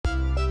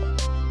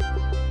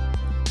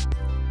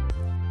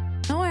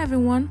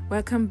everyone,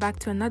 welcome back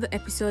to another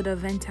episode of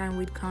Vent Time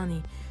with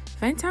Connie.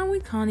 Vent Time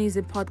with Connie is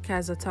a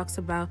podcast that talks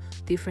about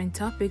different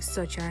topics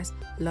such as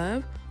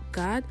love,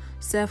 God,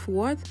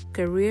 self-worth,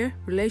 career,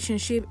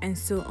 relationship, and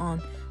so on.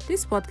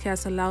 This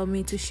podcast allows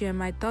me to share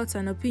my thoughts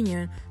and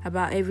opinion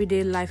about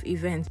everyday life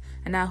events,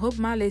 and I hope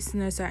my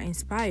listeners are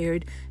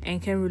inspired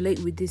and can relate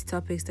with these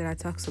topics that I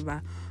talk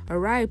about.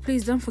 Alright,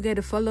 please don't forget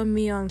to follow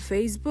me on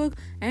Facebook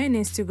and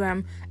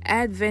Instagram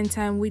at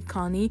Ventime with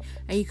Connie,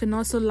 and you can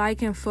also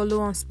like and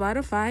follow on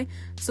Spotify,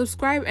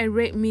 subscribe and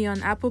rate me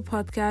on Apple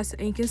Podcasts,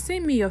 and you can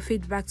send me your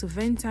feedback to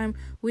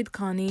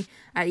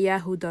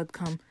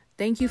ventimewithconnie@yahoo.com.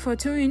 Thank you for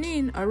tuning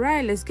in.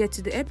 Alright, let's get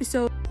to the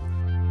episode.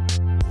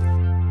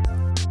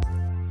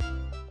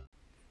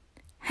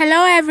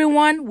 Hello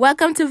everyone,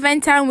 welcome to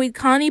Vent Time with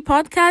Connie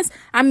podcast.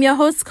 I'm your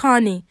host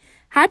Connie.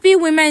 Happy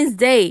Women's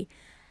Day.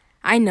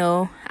 I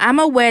know, I'm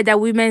aware that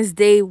Women's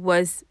Day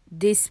was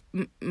this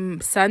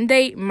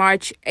Sunday,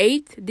 March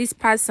 8th, this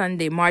past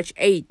Sunday, March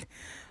 8th.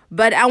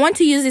 But I want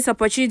to use this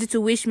opportunity to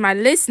wish my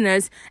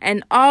listeners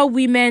and all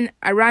women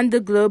around the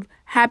globe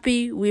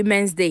happy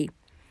Women's Day.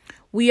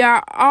 We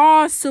are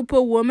all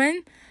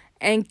superwomen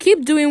and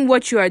keep doing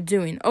what you are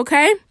doing,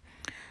 okay?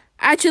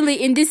 Actually,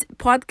 in this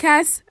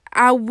podcast,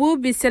 I will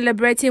be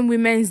celebrating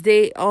Women's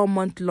Day all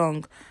month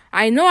long.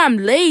 I know I'm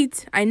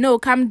late. I know,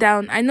 calm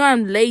down. I know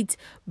I'm late,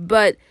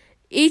 but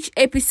each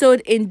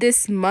episode in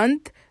this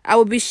month, I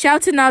will be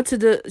shouting out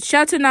to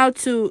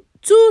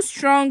two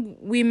strong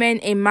women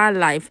in my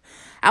life.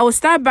 I will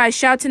start by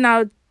shouting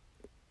out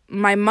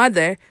my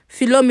mother,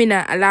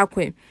 Philomena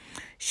Alakwe.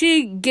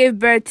 She gave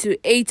birth to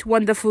 8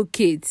 wonderful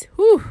kids.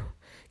 Whew.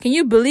 Can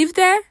you believe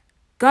that?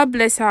 God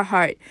bless her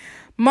heart.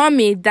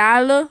 Mommy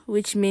Dalo,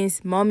 which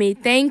means Mommy,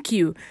 thank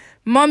you.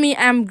 Mommy,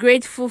 I'm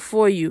grateful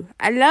for you.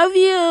 I love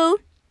you.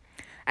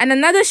 And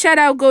another shout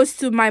out goes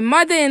to my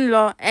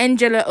mother-in-law,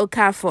 Angela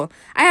Okafor.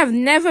 I have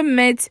never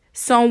met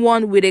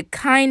someone with a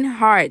kind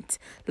heart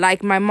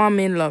like my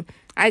mom-in-law.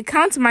 I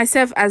count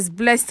myself as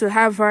blessed to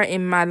have her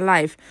in my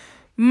life.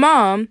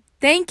 Mom,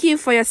 thank you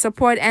for your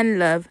support and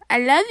love. I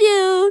love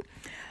you.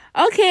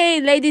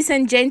 Okay, ladies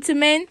and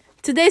gentlemen,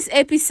 today's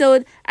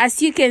episode,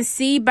 as you can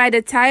see by the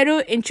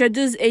title,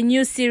 introduces a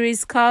new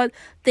series called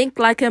Think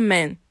Like a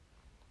Man.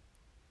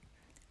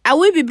 I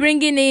will be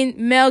bringing in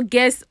male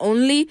guests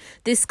only,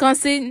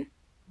 discussing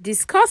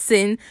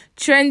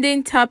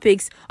trending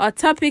topics or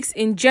topics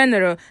in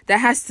general that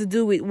has to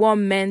do with what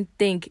men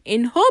think,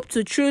 in hope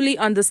to truly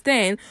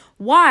understand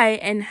why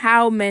and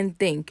how men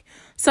think.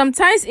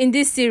 Sometimes in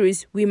this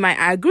series, we might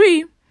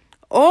agree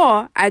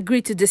or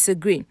agree to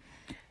disagree.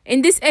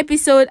 In this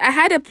episode, I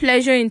had a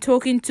pleasure in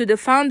talking to the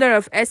founder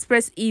of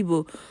Express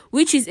Igbo,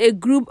 which is a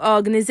group or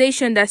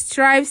organization that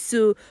strives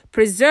to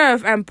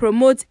preserve and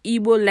promote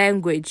Igbo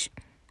language.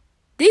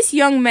 This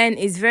young man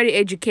is very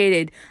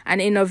educated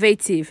and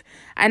innovative,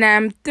 and I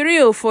am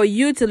thrilled for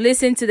you to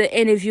listen to the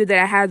interview that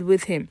I had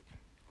with him.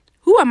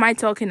 Who am I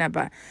talking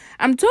about?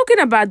 I'm talking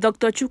about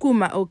Dr.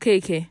 Chukwuma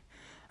Okeke.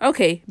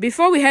 Okay,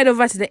 before we head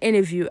over to the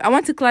interview, I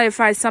want to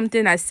clarify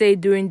something I said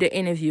during the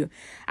interview.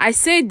 I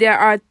said there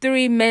are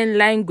 3 main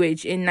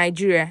languages in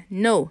Nigeria.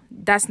 No,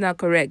 that's not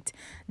correct.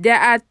 There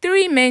are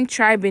 3 main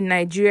tribes in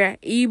Nigeria: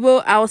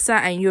 Igbo, Hausa,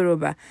 and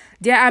Yoruba.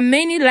 There are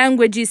many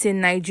languages in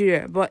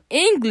Nigeria, but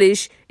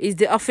English is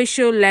the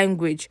official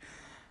language.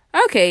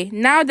 Okay,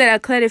 now that I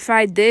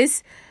clarified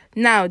this,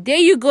 now there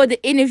you go,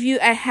 the interview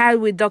I had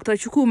with Dr.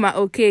 Chukwuma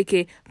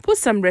Okeke. Put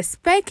some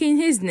respect in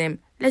his name.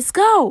 Let's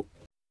go.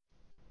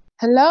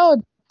 Hello,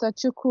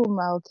 Dr.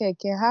 Chukwuma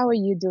Okeke. How are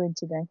you doing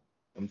today?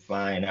 I'm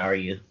fine. How are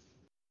you?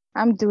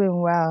 I'm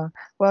doing well.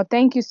 Well,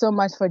 thank you so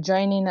much for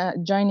joining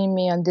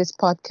me on this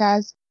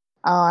podcast.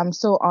 I'm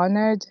so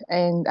honored,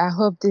 and I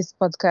hope this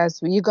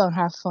podcast you're gonna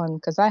have fun,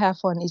 because I have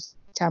fun each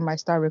time I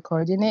start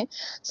recording it.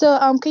 So,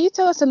 can you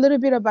tell us a little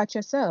bit about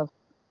yourself?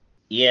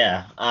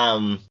 Yeah.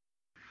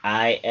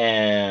 I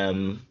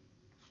am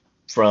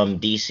from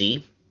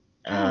DC.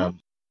 I'm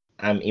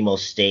Imo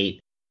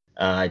State.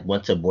 I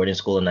went to boarding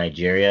school in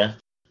Nigeria,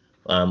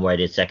 where I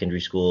did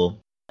secondary school,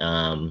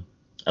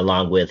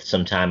 along with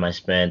some time I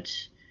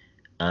spent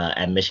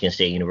at Michigan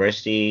State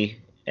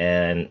University,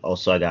 and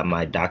also I got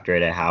my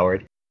doctorate at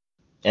Howard.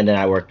 And then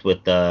I worked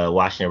with the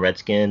Washington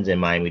Redskins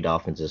and Miami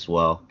Dolphins as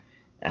well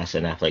as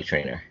an athletic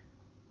trainer.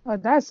 Oh,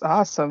 that's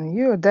awesome.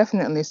 You're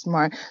definitely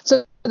smart.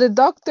 So the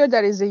doctor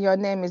that is in your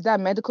name, is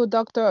that medical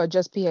doctor or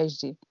just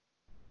PhD?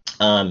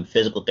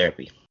 Physical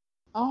therapy.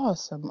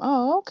 Awesome.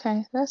 Oh,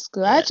 okay. That's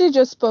good. Yeah. I actually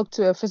just spoke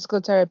to a physical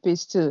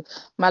therapist too.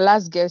 My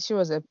last guest, she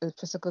was a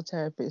physical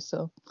therapist.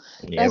 So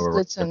Yeah, that's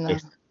good to know.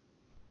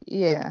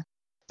 Yeah.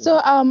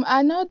 So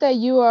I know that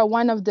you are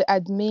one of the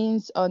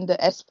admins on the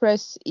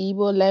Express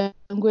Igbo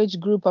language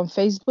group on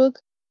Facebook.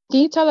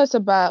 Can you tell us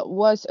about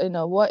what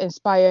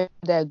inspired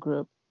that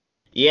group?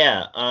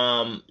 Yeah.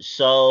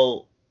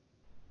 So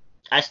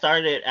I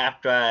started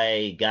after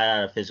I got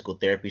out of physical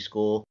therapy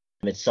school.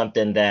 It's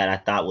something that I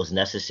thought was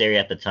necessary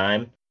at the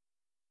time.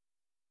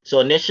 So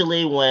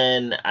initially,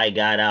 when I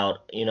got out,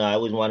 I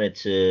always wanted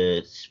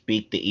to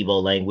speak the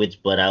Igbo language,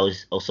 but I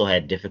was also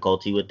had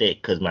difficulty with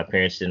it because my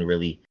parents didn't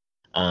really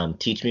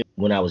teach me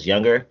when I was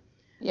younger. Um,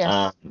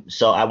 Yes.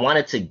 so I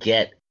wanted to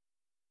get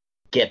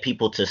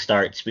people to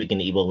start speaking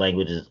the Igbo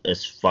language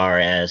as far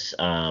as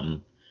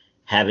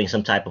having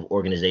some type of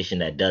organization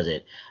that does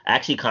it. I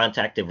actually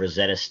contacted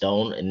Rosetta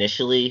Stone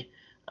initially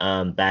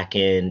back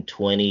in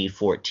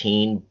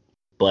 2014,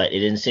 but it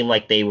didn't seem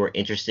like they were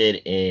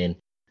interested in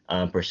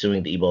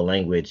pursuing the Igbo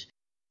language.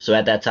 So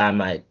at that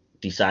time, I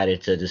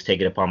decided to just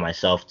take it upon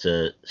myself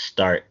to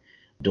start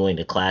doing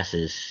the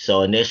classes.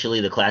 So initially,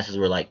 the classes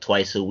were like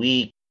twice a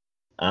week.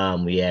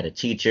 We had a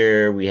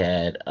teacher, we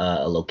had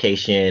a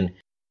location,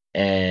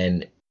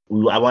 and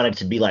I wanted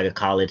to be like a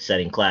college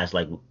setting class.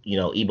 Like,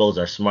 Igbos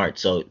are smart.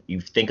 So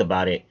you think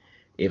about it,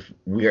 if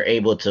we are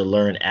able to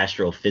learn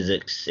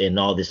astrophysics and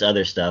all this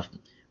other stuff,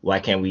 why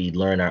can't we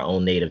learn our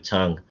own native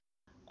tongue?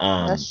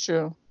 That's Um,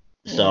 true.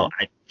 so Yeah.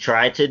 I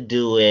tried to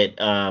do it.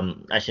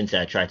 I shouldn't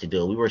say I tried to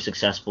do it. We were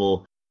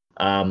successful.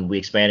 We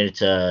expanded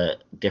to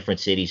different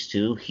cities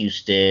too,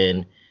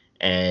 Houston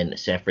and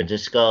San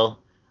Francisco.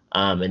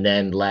 And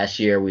then last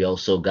year we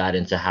also got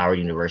into Howard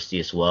University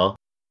as well,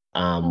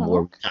 where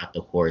Oh, we taught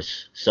the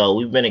course. So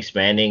we've been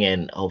expanding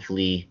and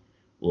hopefully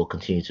we'll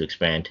continue to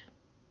expand.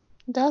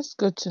 that's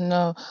good to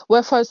know.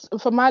 Well,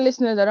 for my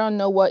listeners that don't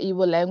know what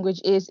Igbo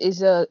language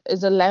is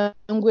a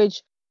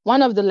language,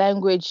 one of the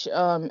language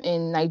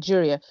in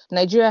Nigeria.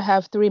 Nigeria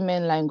have three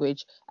main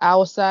language: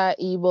 Hausa,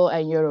 Igbo,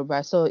 and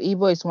Yoruba. So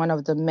Igbo is one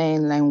of the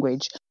main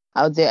language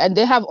out there, and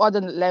they have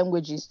other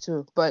languages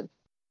too. But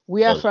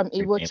we are Those are from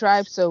three Igbo main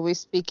tribe, ones. so we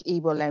speak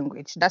Igbo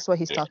language. That's what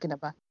he's Yeah, talking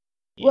about.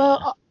 Well,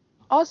 yeah.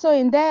 also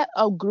in that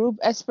group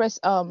Express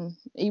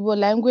Igbo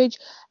language,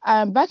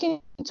 back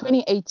in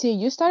 2018,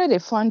 you started a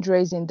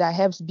fundraising that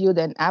helps build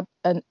an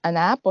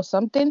app or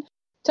something.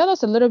 Tell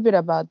us a little bit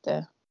about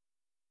that.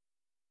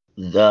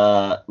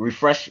 The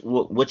refresh,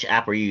 which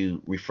app are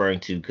you referring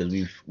to? Because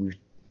we've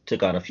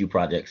took on a few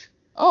projects.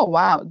 Oh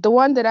wow, the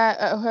one that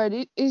I heard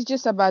is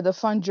just about the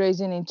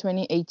fundraising in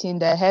 2018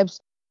 that helps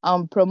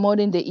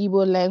promoting the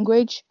Igbo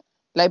language,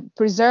 like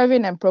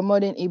preserving and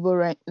promoting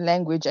Igbo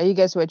language. Are you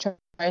guys were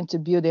trying to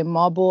build a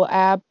mobile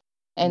app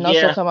and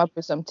also Yeah, come up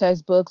with some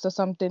textbooks or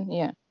something?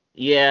 Yeah.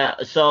 yeah.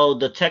 So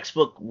the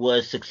textbook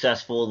was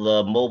successful.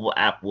 The mobile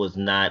app was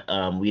not.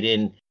 We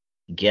didn't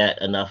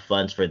get enough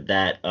funds for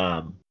that.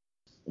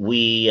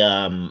 We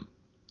um,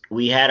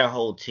 we had our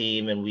whole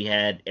team and we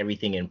had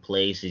everything in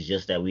place. It's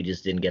just that we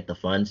just didn't get the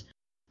funds.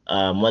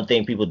 One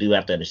thing people do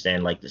have to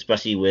understand, like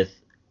especially with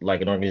like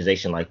an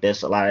organization like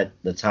this, a lot of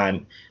the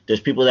time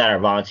there's people that are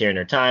volunteering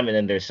their time, and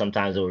then there's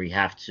sometimes where we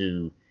have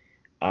to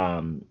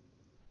um,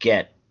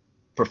 get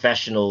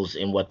professionals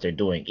in what they're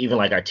doing. Even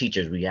like our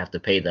teachers, we have to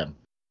pay them.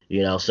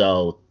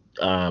 So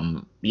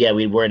yeah,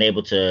 we weren't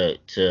able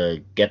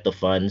to get the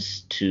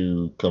funds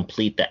to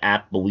complete the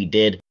app, but we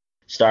did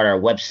start our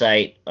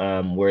website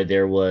where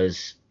there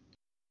was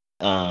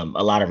a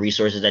lot of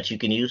resources that you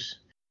can use.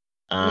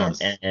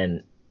 Yes.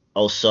 And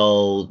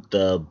also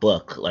the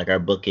book, like our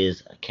book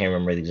is, I can't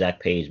remember the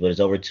exact page, but it's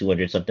over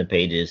 200 something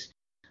pages,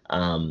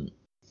 um,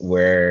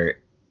 where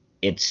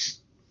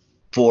it's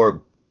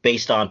for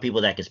based on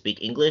people that can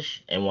speak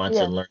English and want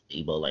to Yeah. learn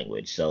the Igbo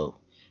language. So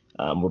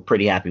we're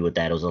pretty happy with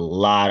that. It was a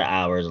lot of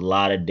hours, a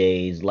lot of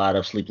days, a lot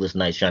of sleepless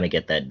nights trying to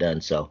get that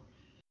done. So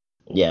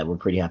yeah, we're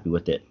pretty happy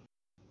with it.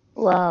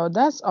 Wow,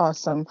 that's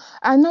awesome.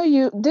 I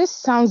know this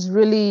sounds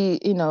really,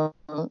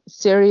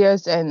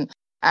 serious, and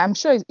I'm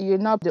sure you're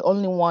not the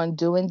only one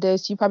doing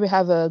this. You probably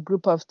have a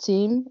group of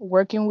team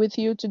working with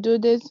you to do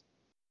this.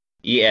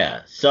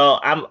 Yeah. So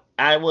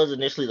I was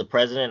initially the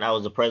president. I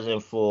was the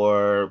president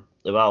for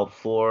about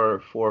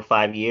 4 or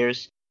 5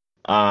 years.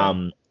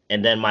 Okay.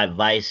 And then my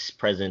vice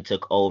president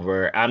took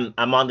over. I'm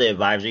on the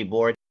advisory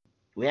board.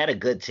 We had a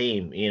good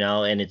team,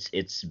 and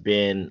it's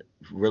been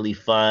really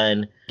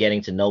fun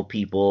getting to know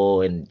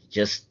people and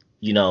just,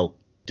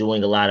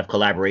 doing a lot of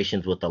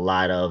collaborations with a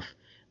lot of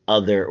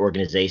other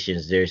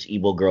organizations. There's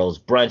Igbo Girls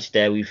Brunch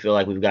that we feel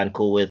like we've gotten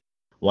cool with,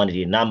 One of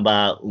the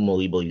Namba, Umo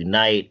Igbo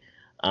Unite.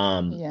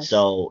 Yes.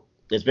 So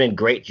it's been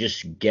great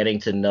just getting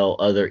to know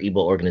other Igbo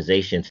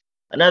organizations.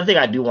 Another thing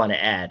I do want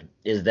to add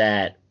is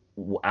that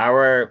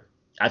our,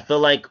 I feel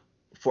like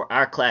for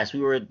our class, we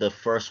were the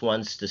first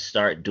ones to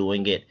start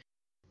doing it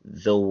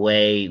the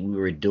way we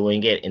were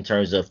doing it in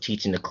terms of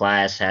teaching the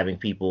class, having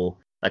people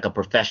like a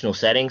professional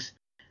settings.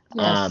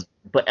 Yes.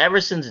 But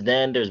ever since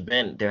then,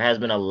 there has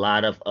been a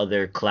lot of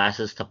other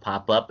classes to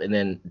pop up, and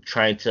then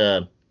trying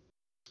to,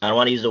 I don't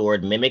want to use the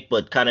word mimic,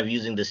 but kind of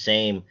using the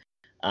same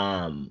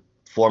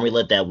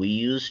formula that we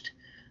used.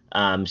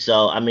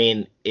 So I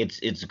mean,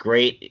 it's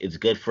great. It's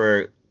good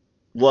for.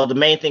 Well, the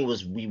main thing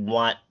was we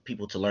want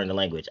people to learn the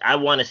language. I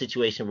want a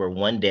situation where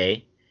one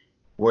day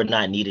we're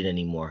not needed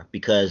anymore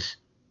because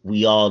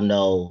we all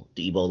know.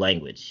 The Igbo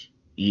language,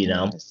 you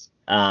know. Yes.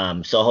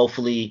 So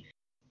hopefully,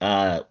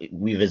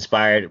 we've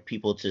inspired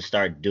people to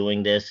start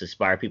doing this,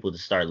 inspire people to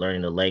start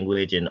learning the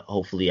language, and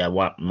hopefully, I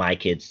want my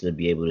kids to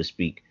be able to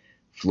speak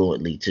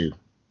fluently too.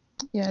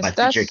 Yes, my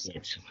future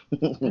kids.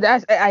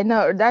 that's I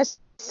know that's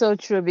so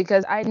true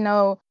because I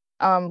know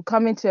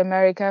coming to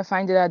America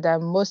finding out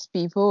that most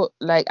people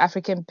like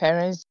African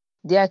parents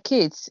their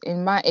kids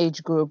in my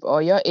age group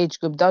or your age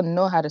group don't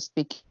know how to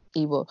speak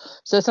Igbo.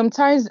 So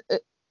sometimes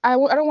I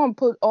don't want to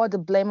put all the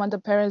blame on the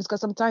parents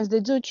because sometimes they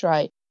do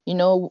try. You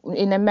know,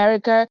 in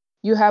America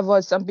you have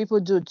what some people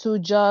do two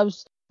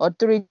jobs or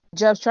three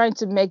jobs trying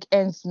to make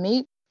ends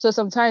meet. So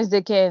sometimes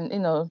they can,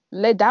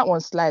 let that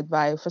one slide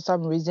by for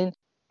some reason.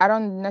 I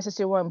don't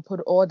necessarily want to put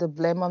all the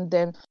blame on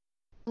them.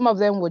 Some of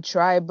them would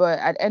try, but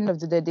at the end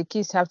of the day, the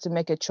kids have to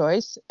make a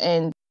choice.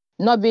 And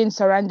not being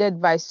surrounded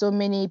by so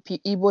many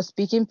Igbo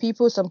speaking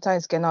people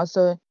sometimes can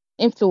also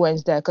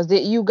influence that because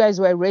you guys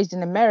were raised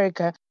in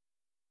America.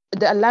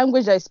 The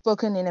language that is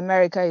spoken in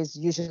America is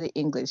usually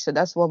English. So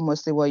that's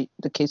mostly what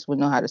the kids would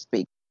know how to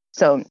speak.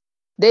 So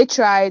they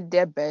tried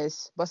their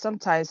best, but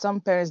sometimes some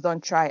parents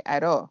don't try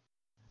at all.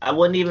 I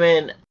wouldn't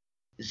even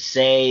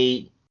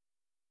say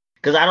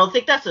because I don't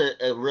think that's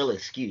a real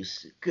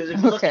excuse. Because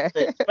if you look at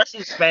Okay,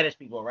 especially the Spanish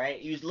people, right?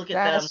 You look at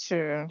them. that's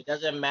true. It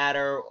doesn't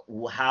matter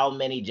how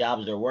many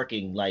jobs they're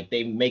working. Like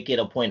they make it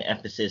a point of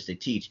emphasis to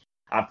teach.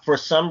 For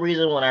some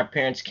reason, when our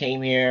parents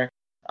came here,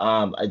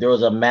 there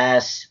was a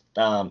mass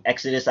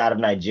exodus out of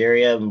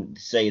Nigeria,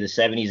 say the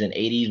 70s and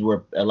 80s,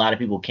 where a lot of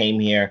people came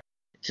here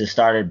to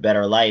start a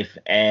better life,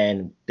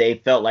 and they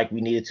felt like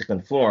we needed to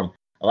conform.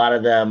 A lot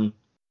of them,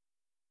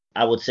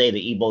 I would say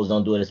the Igbos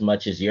don't do it as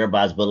much as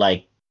Yorubas, but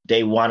like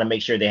they want to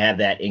make sure they have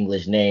that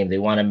English name. They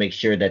want to make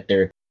sure that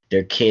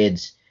their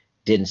kids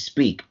didn't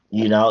speak.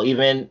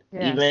 Even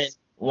Yes.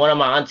 one of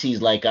my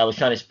aunties, like I was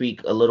trying to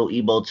speak a little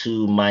Igbo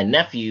to my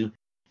nephew.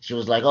 She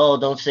was like, "Oh,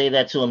 don't say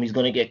that to him. He's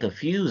gonna get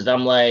confused."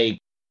 I'm like,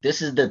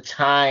 "This is the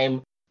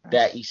time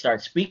that you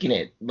start speaking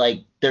it.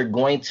 Like they're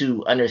going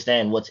to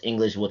understand what's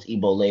English, what's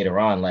Igbo later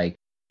on. Like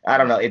I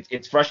don't know.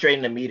 It's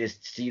frustrating to me to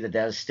see that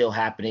that is still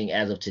happening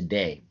as of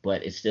today,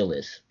 but it still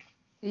is.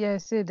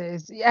 Yes, it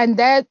is. And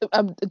that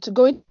to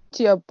go into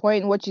your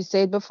point, what you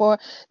said before,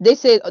 they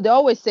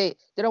always say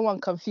they don't want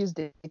to confuse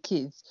the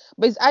kids.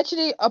 But it's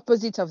actually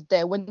opposite of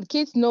that. When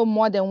kids know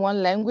more than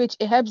one language,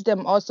 it helps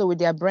them also with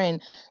their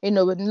brain,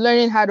 with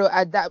learning how to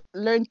adapt,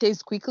 learn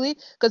things quickly.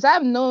 Because I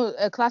have no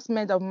a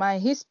classmate of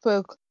mine, he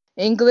spoke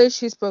English,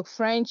 he spoke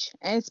French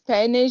and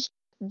Spanish.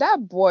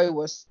 That boy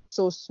was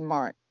so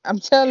smart. I'm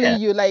telling Yeah,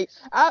 you, like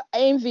I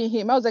envy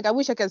him. I was like, I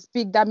wish I could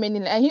speak that many.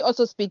 And he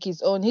also speak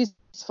his own. He's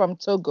from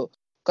Togo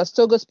because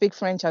Togo speak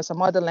French as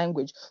some other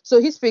language.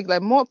 So he speak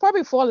like more,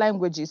 probably four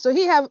languages. So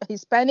he have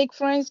Hispanic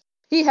friends,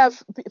 he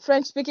have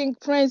French speaking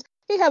friends,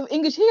 he have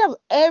English, he have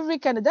every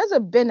kind of. That's a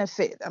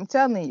benefit. I'm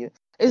telling you,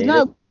 it's it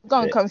not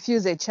going to is.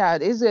 confuse a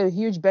child. It's a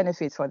huge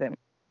benefit for them.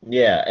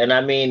 Yeah, and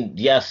I mean,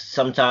 yes,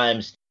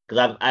 sometimes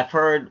because I've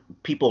heard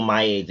people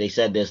my age, they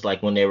said this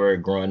like when they were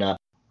growing up,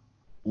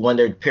 when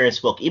their parents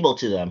spoke Igbo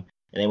to them,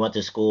 and they went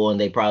to school and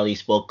they probably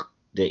spoke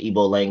the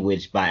Igbo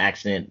language by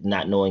accident,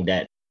 not knowing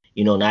that,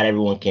 not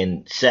everyone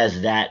can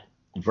says that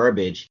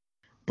verbiage.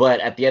 But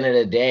at the end of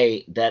the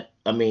day, that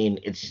I mean,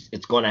 it's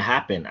going to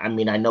happen. I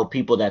mean, I know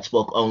people that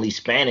spoke only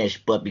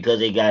Spanish, but because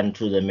they got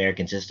into the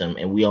American system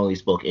and we only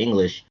spoke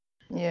English,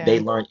 they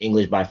Yeah. learned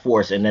English by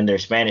force, and then their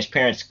Spanish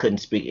parents couldn't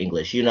speak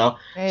English. So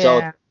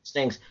Yeah.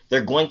 things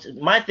they're going to.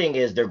 My thing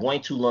is they're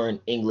going to learn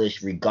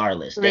English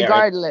regardless. They are in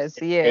Regardless.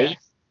 the Yeah.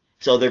 States,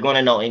 so they're going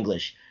to know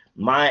English.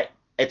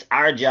 It's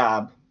our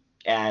job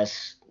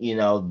as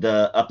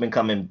the up and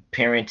coming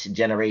parent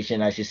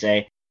generation, I should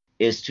say,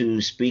 is to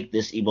speak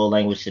this Igbo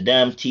language to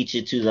them, teach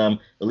it to them,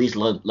 at least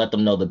let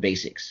them know the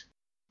basics.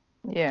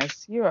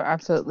 Yes, you are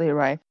absolutely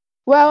right.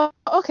 Well,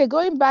 okay,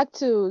 going back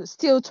to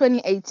still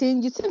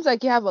 2018, it seems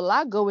like you have a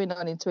lot going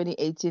on in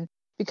 2018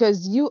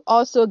 because you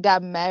also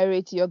got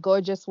married to your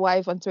gorgeous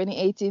wife on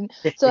 2018.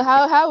 So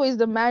how is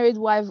the married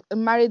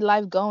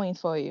life going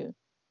for you?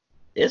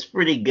 It's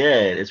pretty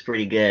good. It's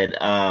pretty good.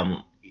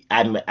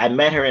 I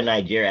met her in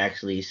Nigeria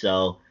actually,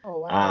 so Oh,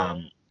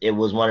 wow. it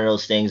was one of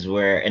those things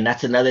where, and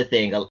that's another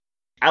thing.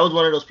 I was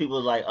one of those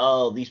people like,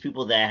 oh, these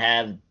people that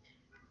have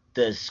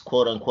this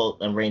quote unquote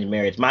arranged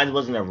marriage. Mine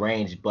wasn't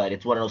arranged, but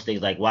it's one of those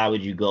things like, why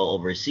would you go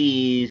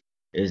overseas?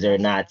 Is there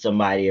That's not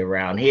somebody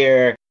around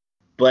here?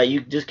 But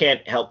you just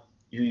can't help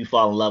who you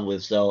fall in love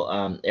with.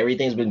 So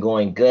everything's been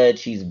going good.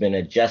 She's been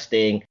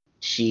adjusting.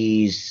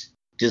 She's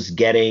just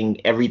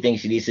getting everything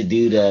she needs to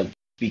do to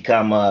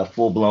become a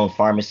full-blown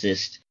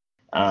pharmacist,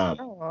 um,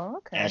 Oh,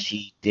 as okay.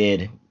 she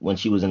did when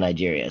she was in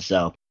Nigeria.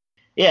 So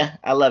yeah,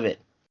 I love it.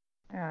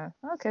 Yeah.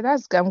 Okay,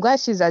 that's good. I'm glad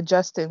she's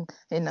adjusting,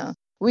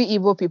 We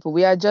Igbo people,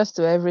 we adjust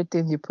to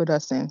everything you put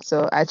us in.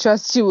 So I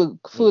trust she will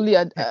fully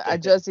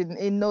adjust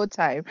in no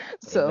time.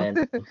 So,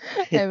 Amen.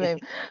 amen.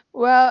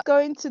 Well,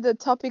 going to the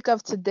topic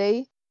of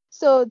today.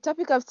 So,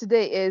 topic of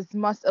today is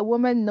must a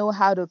woman know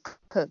how to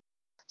cook?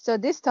 So,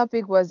 this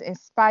topic was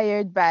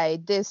inspired by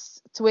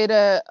this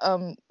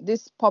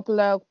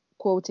popular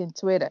quote in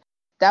Twitter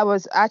that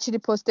was actually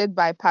posted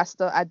by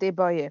Pastor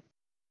Adeboye.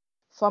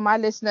 For my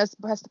listeners,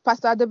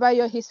 Pastor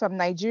Adebayo, he's from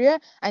Nigeria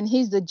and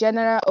he's the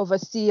general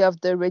overseer of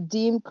the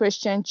Redeemed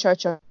Christian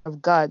Church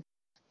of God.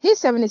 He's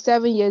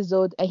 77 years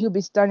old and he'll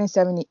be turning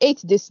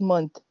 78 this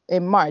month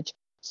in March.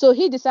 So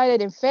he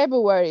decided in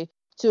February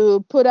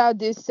to put out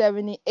this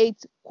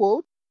 78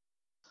 quote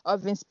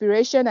of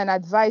inspiration and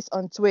advice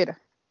on Twitter.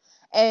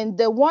 And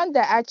the one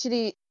that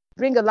actually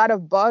bring a lot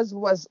of buzz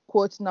was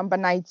quote number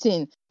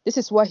 19. This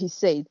is what he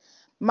said.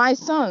 My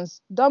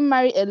sons, don't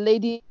marry a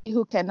lady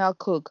who cannot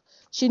cook.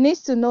 She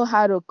needs to know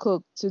how to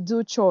cook, to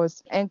do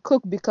chores, and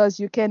cook because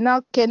you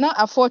cannot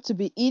afford to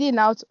be eating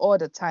out all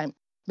the time.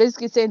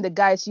 Basically saying the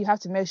guys, you have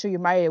to make sure you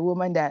marry a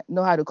woman that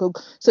know how to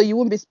cook so you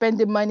won't be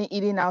spending money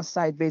eating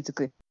outside,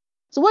 basically.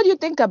 So what do you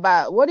think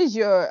about, what is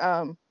your,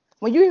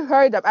 when you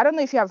heard of, I don't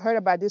know if you have heard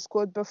about this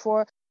quote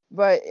before,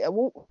 but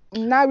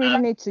now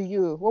reading it to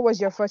you, what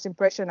was your first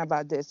impression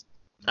about this?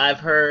 I've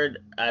heard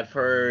of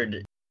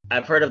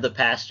the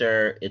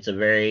pastor. It's a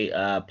very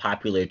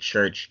popular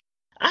church.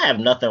 I have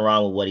nothing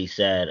wrong with what he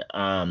said.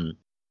 I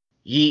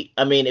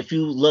mean, if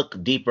you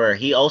look deeper,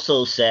 he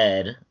also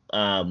said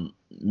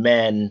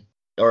men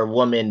or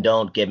women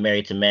don't get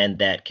married to men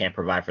that can't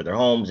provide for their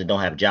homes and don't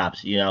have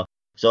jobs, you know?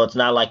 So it's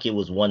not like it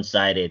was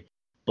one-sided.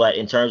 But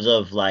in terms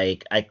of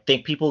like, I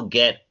think people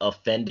get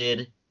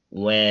offended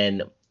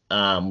when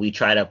we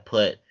try to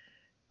put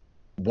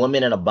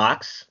women in a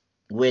box,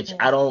 which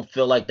I don't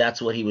feel like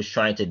that's what he was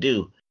trying to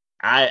do.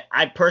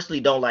 I personally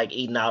don't like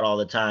eating out all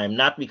the time,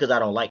 not because I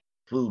don't like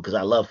food, because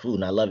I love food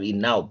and I love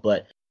eating out.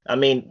 But I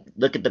mean,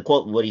 look at the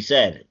quote, what he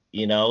said,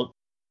 you know,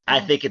 I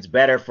think it's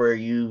better for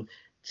you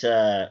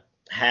to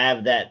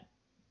have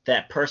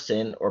that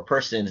person or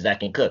persons that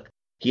can cook.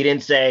 He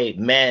didn't say,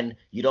 men,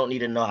 you don't need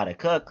to know how to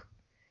cook.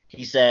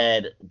 He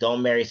said,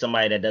 don't marry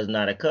somebody that doesn't know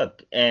how to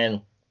cook.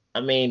 And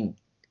I mean,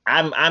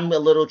 I'm a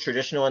little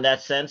traditional in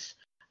that sense.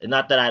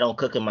 Not that I don't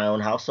cook in my own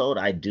household,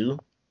 I do.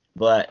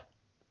 But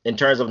in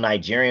terms of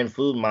Nigerian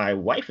food, my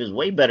wife is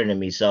way better than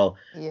me. So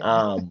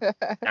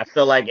I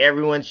feel like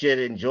everyone should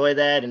enjoy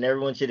that and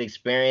everyone should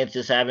experience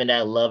just having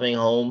that loving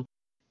home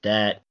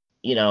that,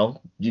 you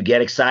know, you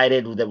get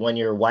excited that when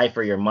your wife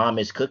or your mom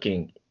is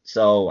cooking.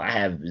 So I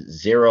have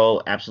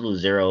absolute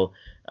zero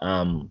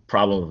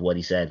problem with what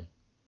he said.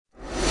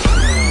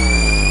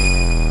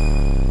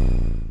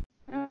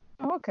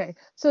 Okay.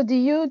 So do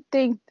you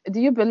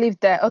believe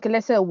that, okay,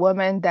 let's say a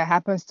woman that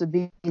happens to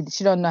be,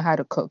 she don't know how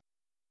to cook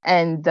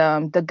and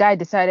the guy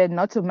decided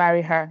not to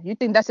marry her. You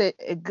think that's a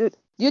good,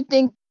 you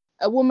think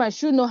a woman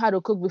should know how to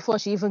cook before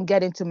she even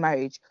get into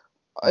marriage?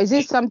 Or is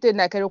it something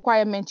like a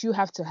requirement you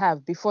have to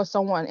have before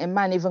a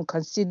man even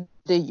consider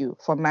you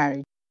for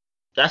marriage?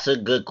 That's a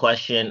good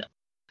question.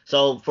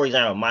 So, for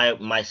example,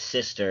 my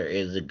sister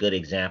is a good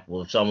example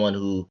of someone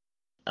who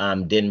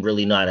didn't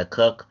really know how to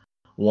cook.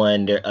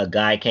 When a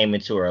guy came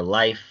into her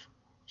life,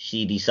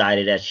 she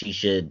decided that she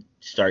should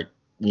start,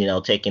 you know,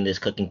 taking this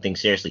cooking thing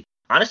seriously.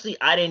 Honestly,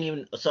 I didn't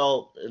even.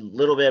 So, a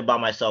little bit about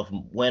myself.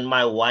 When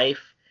my wife,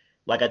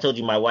 like I told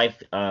you, my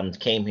wife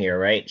came here,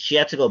 right? She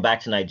had to go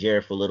back to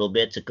Nigeria for a little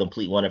bit to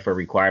complete one of her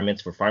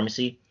requirements for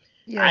pharmacy.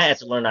 Yes. I had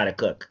to learn how to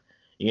cook,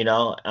 you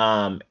know.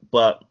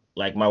 But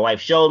like my wife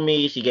showed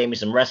me, she gave me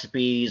some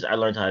recipes. I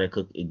learned how to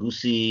cook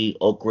egusi,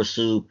 okra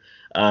soup.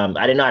 I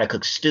didn't know how to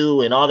cook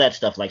stew and all that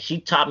stuff. Like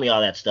she taught me all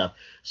that stuff.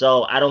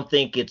 So I don't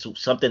think it's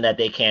something that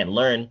they can't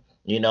learn,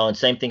 you know. And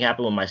same thing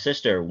happened with my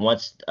sister.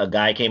 Once a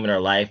guy came in her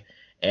life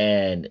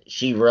and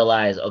she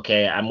realized,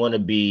 okay, I'm going to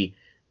be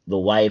the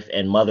wife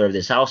and mother of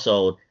this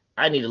household.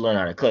 I need to learn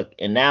how to cook.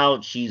 And now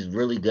she's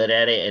really good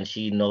at it and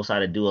she knows how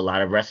to do a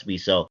lot of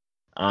recipes. So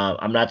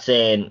I'm not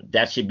saying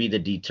that should be the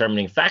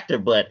determining factor,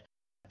 but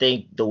I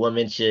think the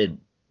women should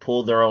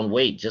pull their own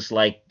weight just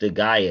like the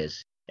guy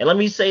is. And let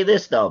me say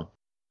this though.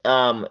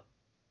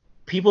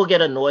 People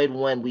get annoyed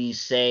when we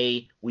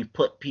say we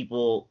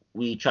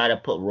try to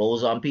put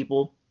roles on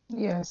people.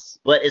 Yes.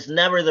 But it's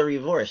never the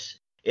reverse.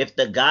 If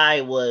the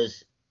guy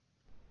was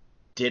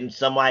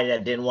somebody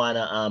that didn't want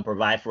to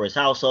provide for his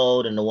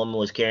household and the woman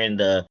was carrying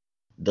the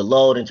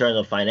load in terms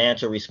of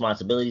financial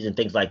responsibilities and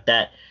things like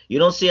that, you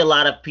don't see a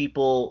lot of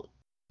people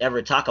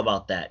ever talk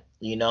about that.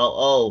 You know,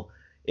 oh,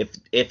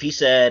 if he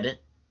said,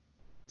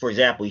 for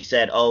example, he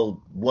said,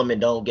 oh, women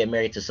don't get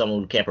married to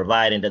someone who can't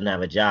provide and doesn't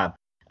have a job.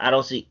 I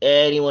don't see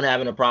anyone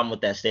having a problem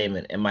with that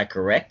statement. Am I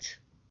correct?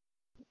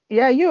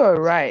 Yeah, you are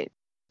right.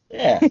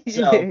 Yeah.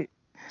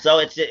 So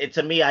it's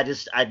to me, I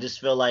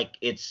just feel like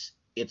it's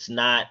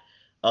not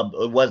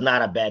it was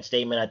not a bad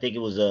statement. I think it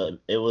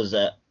was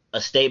a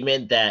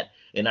statement that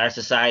in our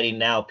society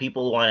now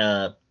people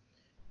are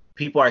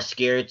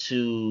scared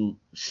to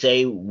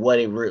say what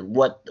it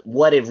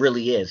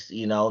really is,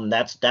 you know, and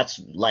that's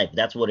life.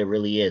 That's what it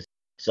really is.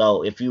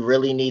 So if you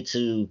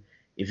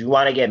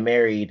want to get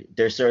married,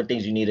 there's certain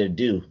things you need to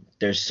do.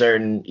 There's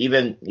certain,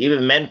 even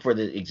men, for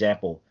the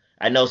example,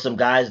 I know some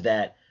guys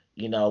that,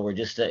 you know, were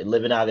just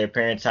living out of their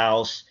parents'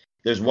 house.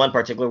 There's one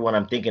particular one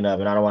I'm thinking of,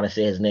 and I don't want to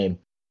say his name,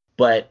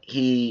 but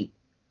he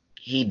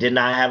did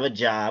not have a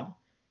job.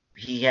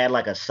 He had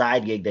like a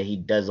side gig that he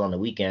does on the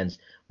weekends.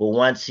 But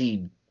once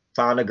he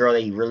found a girl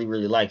that he really,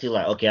 really liked, he was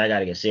like, okay, I got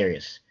to get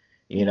serious,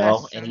 you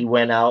know? And he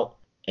went out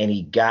and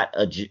he got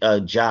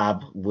a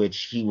job,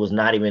 which he was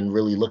not even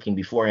really looking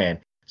beforehand.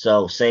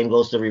 So same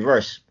goes to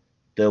reverse.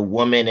 The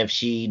woman, if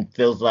she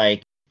feels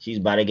like she's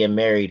about to get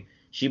married,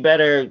 she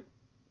better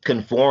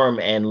conform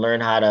and learn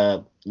how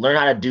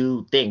to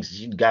do things.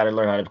 She got to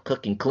learn how to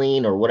cook and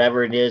clean or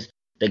whatever it is.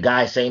 The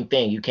guy, same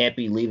thing. You can't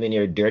be leaving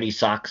your dirty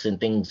socks and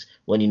things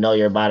when you know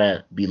you're about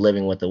to be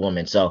living with a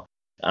woman. So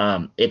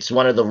it's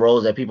one of the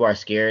roles that people are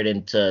scared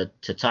and to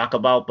talk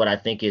about, but I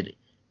think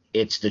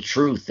it's the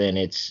truth and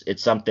it's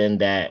something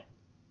that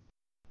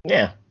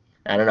yeah,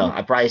 I don't know.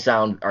 I probably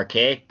sound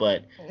archaic,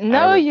 but I don't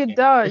No, really you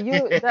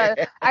don't.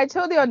 I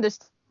totally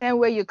understand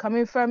where you're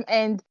coming from.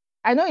 And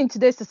I know in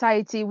today's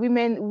society,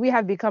 women, we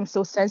have become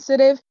so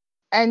sensitive.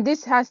 And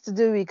this has to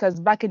do because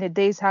back in the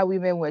days, how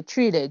women were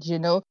treated, you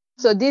know.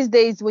 So these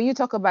days, when you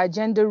talk about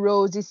gender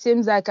roles, it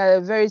seems like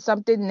a very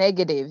something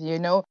negative, you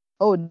know.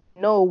 Oh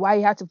no, why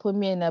you have to put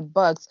me in a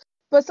box?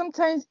 But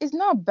sometimes it's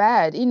not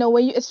bad, you know,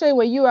 especially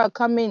when you are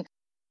coming,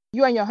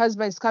 you and your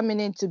husband is coming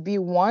in to be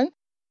one,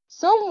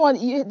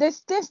 there's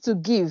things to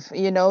give,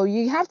 you know,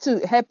 you have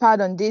to help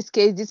out on this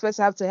case, this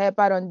person have to help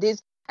out on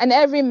this, and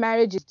every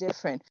marriage is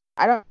different.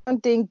 I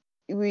don't think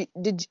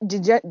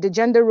the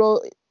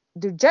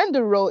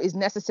gender role is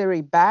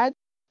necessarily bad,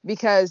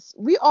 because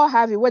we all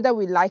have it whether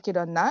we like it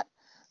or not.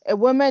 A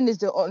woman is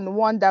the only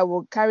one that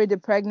will carry the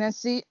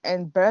pregnancy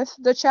and birth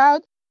the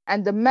child,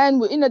 and the man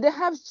will, you know, they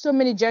have so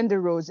many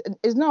gender roles.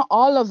 It's not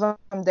all of them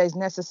that is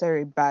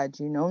necessarily bad,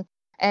 you know.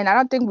 And I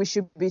don't think we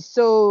should be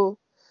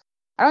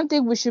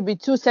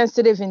too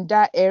sensitive in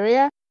that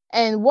area.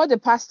 And what the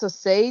pastor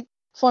said,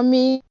 for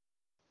me,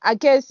 I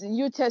guess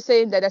you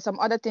saying that there's some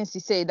other things he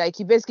said, like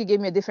he basically gave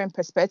me a different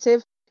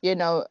perspective, you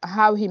know,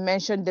 how he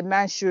mentioned the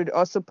man should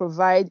also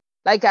provide.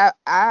 Like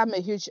I'm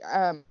a huge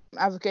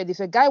advocate.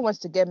 If a guy wants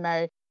to get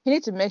married, he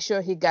needs to make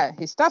sure he got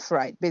his stuff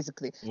right,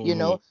 basically. You hmm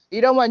know,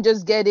 you don't want to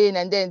just get in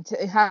and then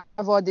have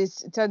all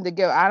this, tell the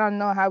girl, I don't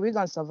know how we're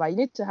going to survive. You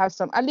need to have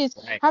some, at least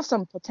Right, have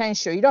some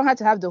potential. You don't have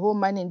to have the whole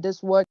money in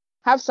this world.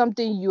 Have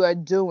something you are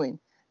doing.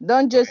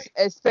 Don't just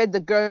right. expect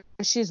the girl,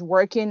 she's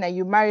working and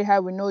you marry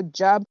her with no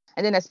job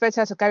and then expect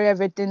her to carry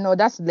everything. No,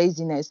 that's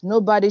laziness.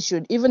 Nobody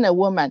should, even a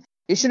woman,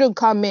 you shouldn't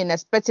come in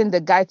expecting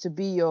the guy to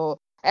be your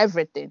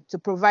everything, to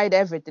provide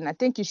everything. I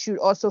think you should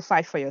also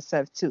fight for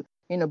yourself too,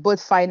 you know,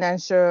 both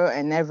financial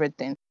and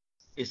everything.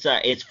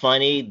 It's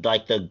funny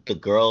like the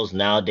girls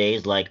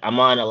nowadays. Like I'm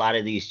on a lot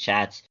of these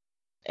chats,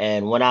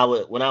 and when I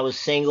was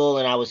single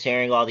and I was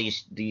hearing all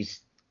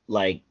these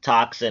like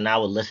talks and I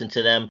would listen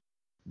to them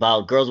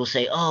about girls will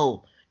say,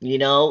 oh,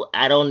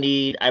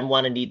 I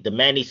want to need the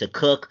man needs to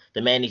cook,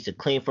 the man needs to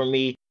clean for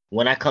me.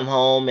 When I come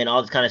home and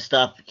all this kind of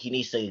stuff, he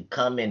needs to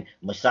come and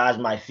massage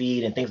my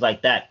feet and things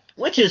like that,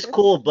 which is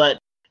cool. But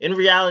in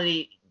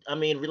reality, I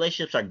mean,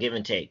 relationships are give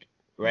and take,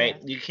 right?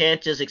 Yes. You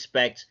can't just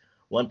expect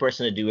one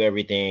person to do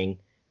everything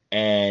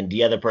and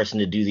the other person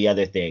to do the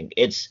other thing.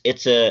 It's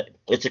a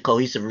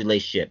cohesive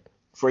relationship.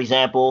 For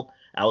example,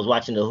 I was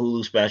watching the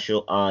Hulu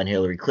special on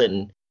Hillary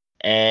Clinton,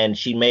 and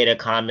she made a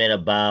comment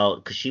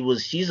about because she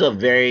was a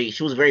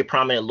very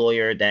prominent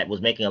lawyer that was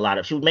making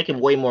she was making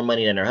way more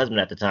money than her husband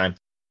at the time.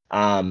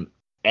 Um,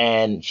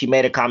 and she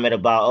made a comment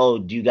about, oh,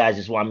 do you guys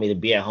just want me to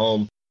be at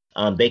home,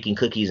 baking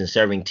cookies and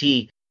serving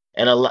tea?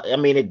 And I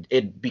mean,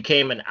 it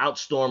became an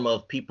outstorm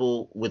of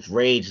people with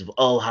rage of,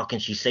 oh, how can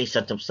she say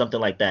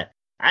something like that?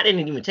 I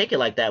didn't even take it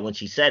like that when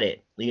she said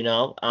it, you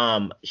know.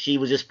 She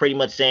was just pretty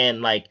much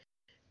saying like,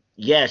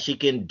 yeah, she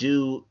can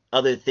do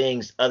other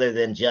things other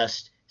than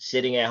just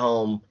sitting at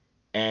home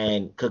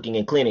and cooking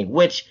and cleaning,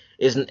 which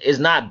is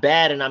not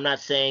bad. And I'm not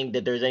saying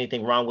that there's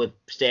anything wrong with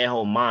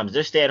stay-at-home moms.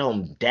 There's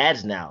stay-at-home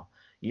dads now.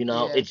 You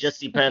know, it Yes.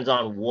 just depends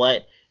on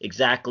what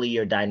exactly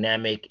your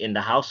dynamic in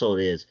the household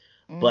is.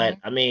 But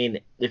Hmm. I mean,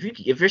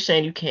 if you're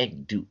saying you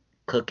can't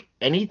cook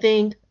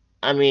anything,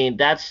 I mean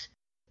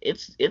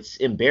it's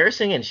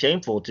embarrassing and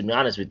shameful to be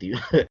honest with you.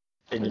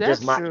 And just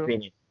That's my true.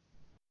 opinion.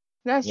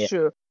 That's Yeah.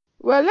 true.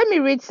 Well, let me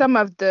read some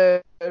of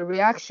the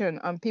reaction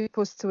on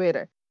people's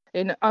Twitter.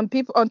 On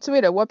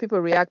Twitter, what people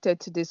reacted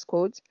to this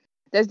quote.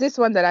 There's this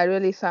one that I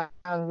really found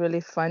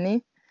really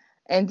funny,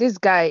 and this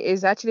guy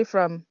is actually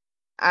from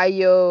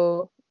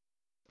IO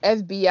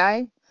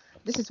FBI.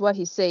 This is what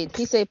he said.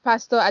 He said,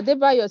 Pastor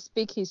Adebayo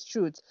speak his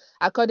truth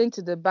according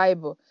to the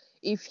Bible.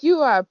 If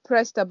you are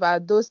pressed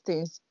about those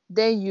things,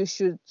 then you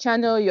should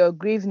channel your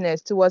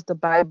grievances towards the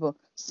Bible.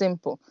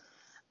 Simple.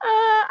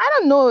 I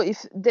don't know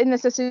if they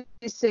necessarily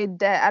say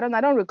that.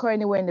 I don't recall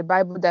anywhere in the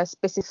Bible that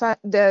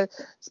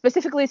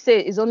specifically say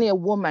it's only a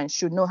woman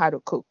should know how to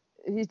cook.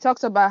 He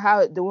talks about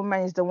how the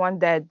woman is the one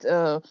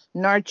that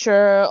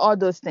nurture all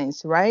those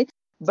things, right?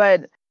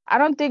 But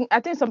I think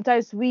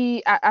sometimes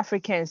we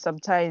Africans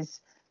sometimes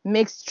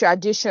mix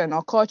tradition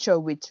or culture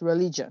with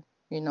religion.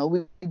 You know,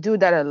 we do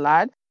that a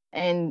lot,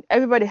 and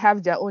everybody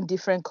have their own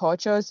different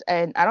cultures.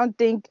 And I don't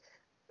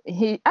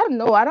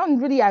know. I don't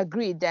really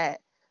agree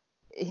that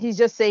he's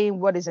just saying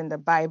what is in the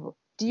Bible.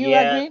 Do you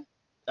Yeah, agree?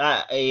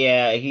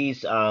 yeah,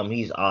 he's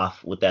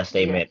off with that Yes.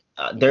 statement.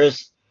 Yes.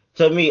 There's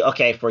to me,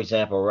 okay, for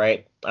example,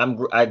 right?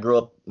 I grew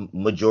up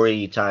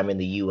majority of the time in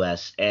the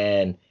U.S.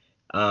 and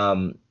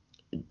um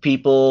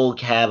people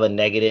have a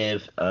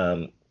negative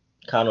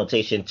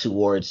connotation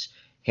towards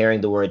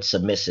hearing the word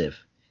submissive.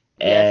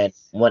 And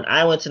Yes. when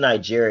I went to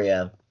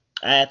Nigeria,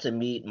 I had to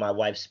meet my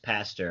wife's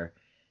pastor,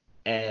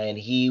 and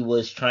he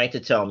was trying to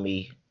tell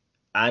me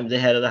I'm the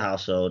head of the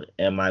household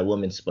and my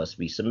woman's supposed to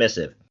be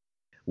submissive,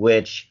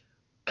 which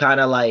kind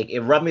of like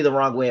it rubbed me the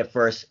wrong way at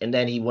first. And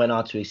then he went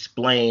on to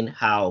explain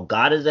how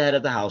God is the head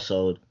of the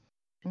household,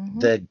 Mm-hmm.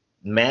 the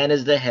man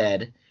is the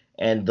head,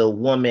 and the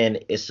woman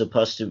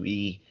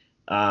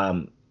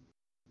um,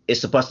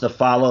 is supposed to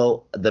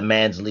follow the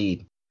man's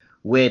lead,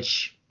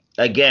 which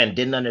again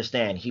didn't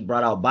understand. He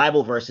brought out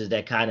Bible verses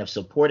that kind of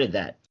supported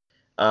that.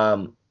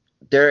 Um,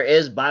 there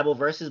is Bible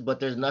verses, but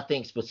there's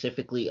nothing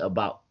specifically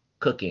about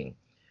cooking.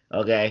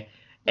 Okay.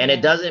 And it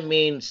Yes. doesn't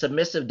mean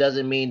submissive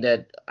doesn't mean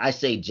that I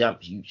say jump,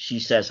 she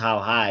says how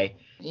high.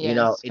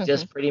 Yes. It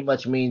just pretty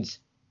much means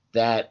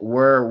that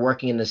we're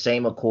working in the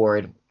same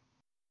accord,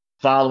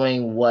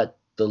 following what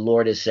the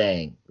Lord is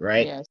saying,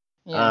 right? Yes.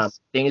 Yes.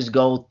 Things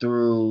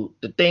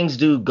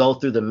do go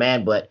through the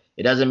man, but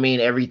it doesn't mean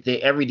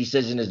every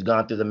decision has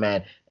gone through the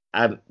man.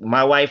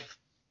 My wife,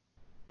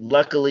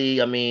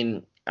 luckily, I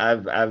mean,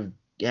 I've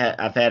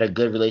had a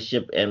good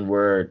relationship, and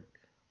we're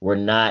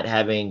not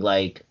having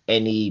like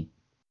any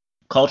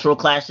cultural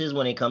clashes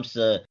when it comes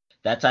to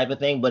that type of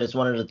thing. But it's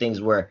one of the things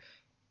where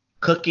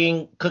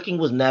cooking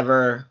was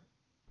never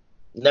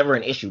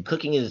an issue.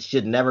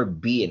 Should never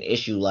be an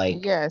issue.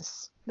 Like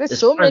Yes. There's as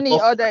so far as many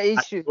both of other us are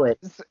issues. to it.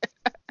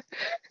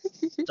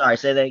 Sorry,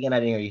 say that again. I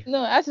didn't hear you.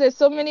 No, actually, there's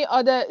so many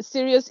other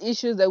serious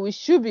issues that we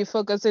should be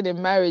focusing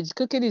in marriage.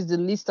 Cooking is the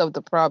least of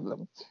the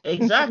problem.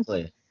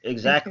 Exactly.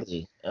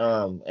 Exactly.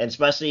 And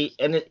especially,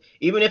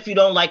 even if you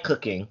don't like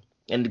cooking,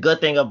 and the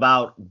good thing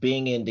about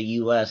being in the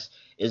US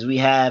is we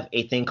have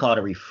a thing called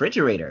a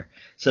refrigerator.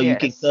 So you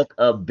can Yes. cook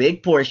a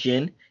big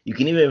portion, you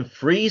can even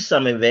freeze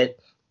some of it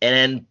and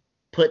then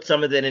put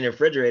some of it in the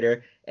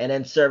refrigerator and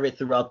then serve it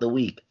throughout the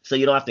week. So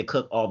you don't have to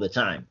cook all the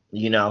time,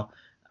 you know?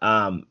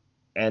 Um,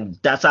 and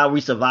that's how we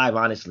survive,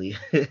 honestly.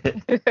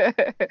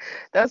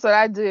 That's what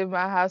I do in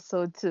my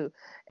household too.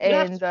 You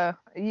have And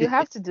you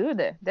have to do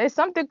that. There's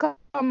something called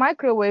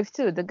microwave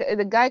too. The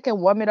guy can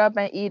warm it up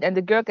and eat, and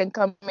the girl can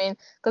come in.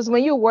 Because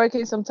when you're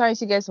working,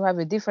 sometimes you guys will have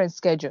a different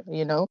schedule,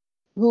 you know.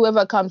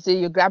 Whoever comes in,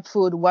 you grab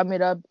food, warm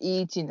it up,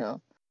 eat, you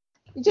know.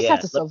 You just have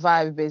yeah. to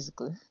survive,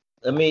 basically.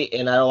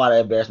 And I don't want to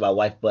embarrass my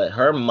wife, but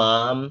her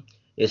mom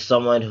is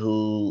someone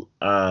who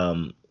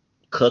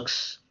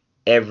cooks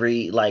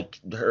every like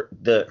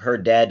her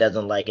dad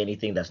doesn't like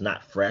anything that's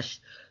not fresh.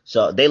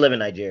 So they live in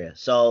Nigeria.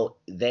 So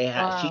she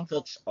Wow.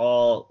 cooks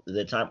all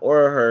the time,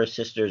 or her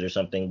sisters or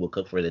something will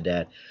cook for the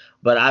dad.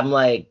 But I'm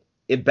like,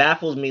 it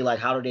baffles me, like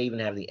how do they even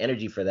have the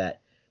energy for that?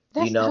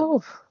 You That's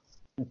know, oh,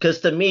 because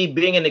to me,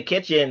 being in the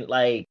kitchen,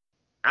 like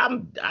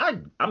I'm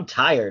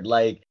tired.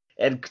 Like,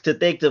 and to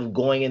think of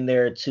going in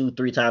there 2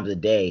 3 times a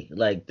day,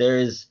 like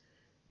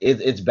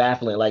it's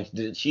baffling. Like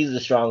she's a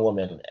strong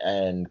woman,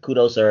 and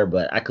kudos to her,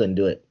 but I couldn't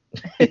do it.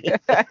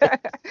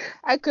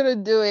 I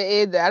couldn't do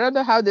it either. I don't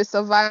know how they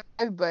survived,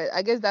 but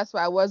I guess that's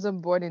why I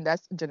wasn't born in that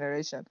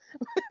generation.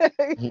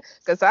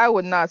 Because I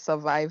would not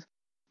survive.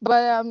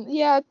 But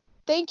yeah,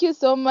 thank you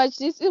so much.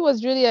 This it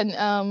was really an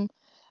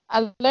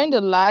I learned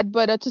a lot.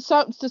 But to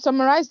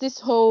summarize this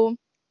whole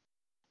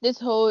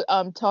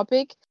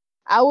topic,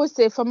 I would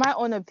say, from my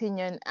own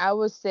opinion, I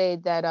would say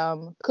that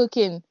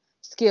cooking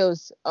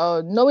skills,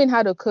 knowing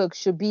how to cook,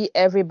 should be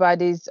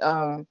everybody's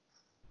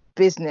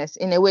business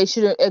in a way.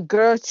 Should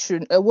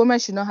a woman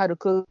should know how to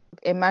cook,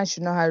 a man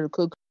should know how to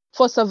cook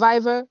for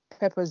survivor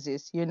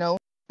purposes, you know,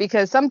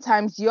 because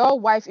sometimes your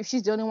wife, if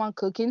she's the only one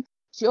cooking,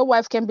 your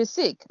wife can be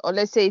sick, or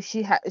let's say if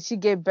she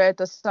gave birth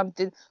or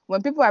something.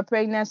 When people are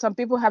pregnant, some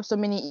people have so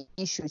many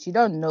issues, you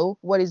don't know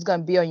what is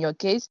going to be on your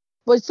case,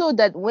 but so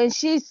that when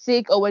she's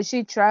sick or when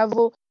she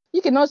travel,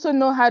 you can also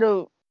know how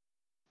to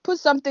put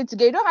something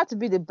together. You don't have to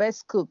be the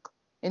best cook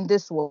in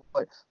this world.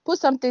 Put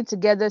something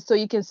together so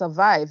you can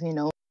survive, you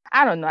know.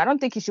 I don't know. I don't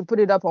think you should put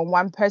it up on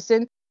one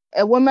person.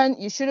 A woman,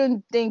 you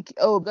shouldn't think,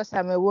 oh, because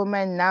I'm a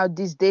woman now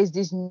these days,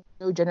 this new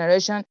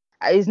generation,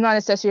 it's not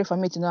necessary for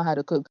me to know how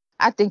to cook.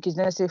 I think it's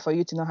necessary for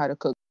you to know how to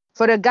cook.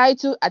 For the guy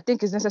too, I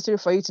think it's necessary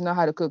for you to know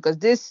how to cook because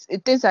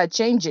things are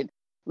changing.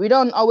 We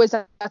don't always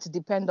have to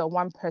depend on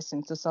one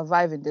person to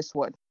survive in this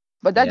world.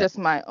 But that's Yeah, just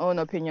my own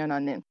opinion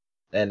on it.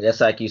 and just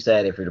like you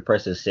said, if the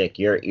person's sick,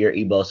 you're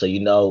Ebo, so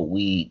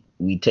we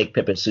take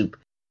pepper soup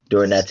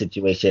during that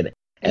situation.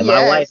 And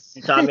my wife, Yes.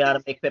 she taught me how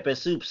to make pepper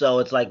soup, so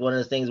it's like one of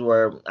those things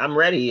where I'm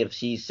ready if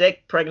she's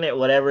sick, pregnant,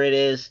 whatever it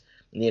is.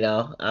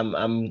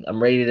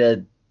 I'm ready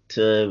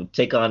to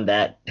take on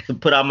that,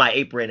 put on my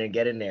apron and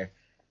get in there.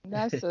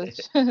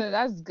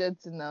 That's good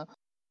to know.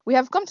 We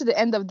have come to the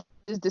end of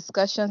this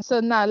discussion. So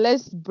now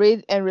let's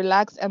breathe and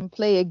relax and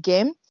play a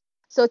game.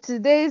 So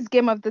today's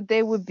game of the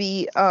day would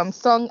be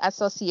song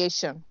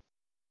association.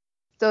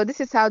 So this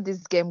is how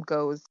this game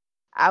goes.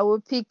 I will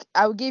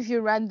give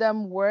you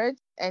random words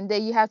and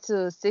then you have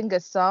to sing a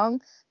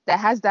song that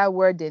has that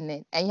word in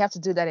it. And you have to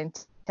do that in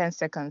 10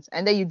 seconds.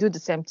 And then you do the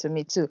same to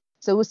me too.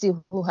 So we'll see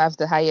who have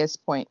the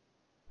highest point.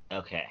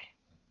 Okay.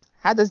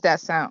 How does that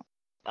sound?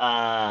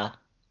 Uh,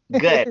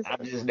 Good.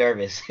 I'm just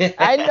nervous.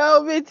 I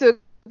know, me too,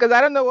 because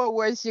I don't know what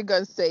words you're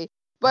gonna say.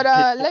 But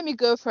let me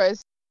go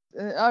first.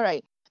 All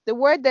right. The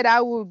word that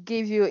I will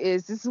give you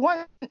is this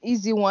one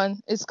easy one.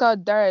 It's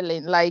called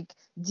darling, like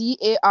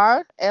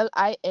Darling.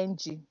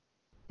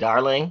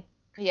 Darling.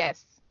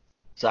 Yes.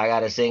 So I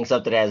gotta sing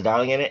something that has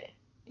darling in it.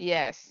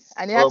 Yes.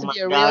 And it has Oh to my be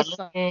a real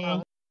song.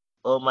 darling.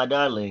 Oh my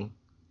darling.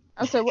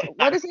 I'm sorry,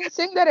 what is it?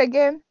 Sing that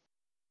again.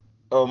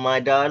 Oh my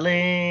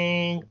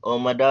darling. Oh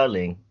my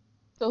darling.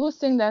 So who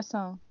sing that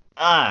song?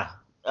 Ah.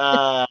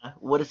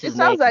 What is It his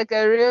name? sounds like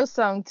a real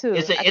song too.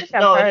 It's a I think it's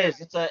I've no, it heard.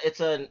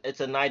 is. It's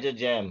a Niger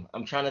Jam.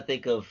 I'm trying to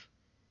think of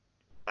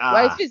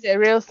Well, if ah. it's a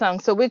real song,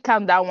 so we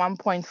count that 1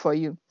 point for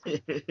you.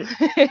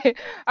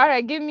 All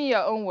right, give me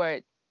your own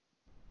word.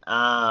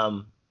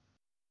 um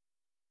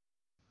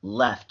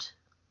Left.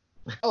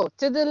 Oh,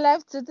 to the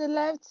left, to the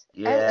left.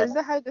 Yeah. Is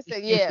that how to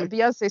say? Yeah,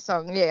 Beyonce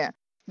song. Yeah,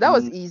 that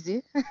was Mm,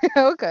 easy.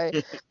 Okay.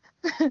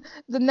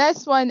 The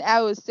next one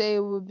I would say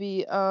would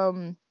be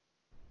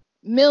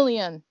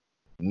million.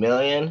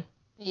 Million.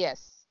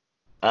 Yes.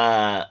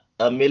 A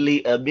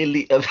milli. That's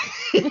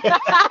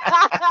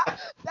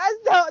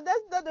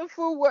not the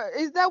full word.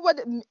 Is that what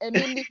a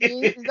million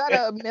means? Is that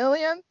a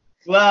million?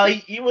 Well,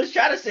 he was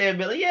trying to say a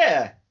million.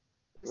 Yeah.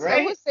 So who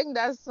Right? sang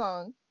that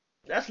song?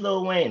 That's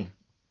Lil Wayne.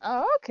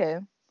 Oh, okay.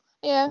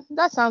 Yeah,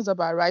 that sounds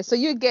about right. So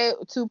you get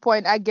 2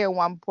 point, I get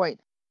 1 point.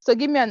 So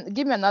give me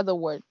another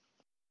word.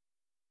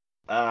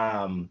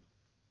 Um,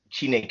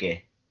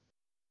 Chineke.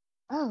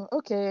 Oh,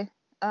 okay.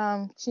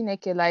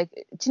 Chineke, like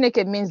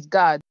Chineke means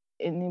God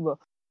in Igbo.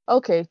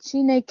 Okay,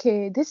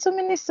 Chineke. There's so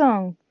many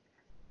songs.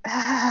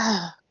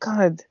 Ah,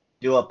 God.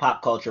 Do a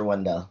pop culture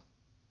one though.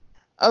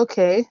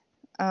 Okay.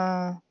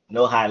 Uh,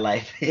 No high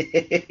life.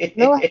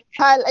 no, I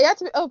have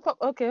to be. Oh,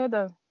 okay, hold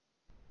on.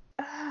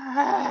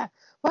 Ah,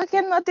 why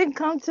can nothing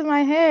come to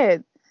my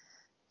head?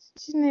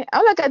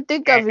 All I can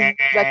think of is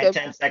like a.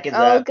 10 seconds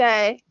up.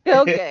 Okay,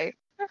 okay,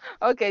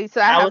 okay.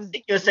 So I I would have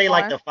think you'll say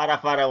like one. the Fada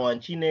Fada one.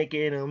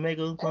 Chineke no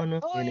mego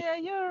kono Oh ene. yeah,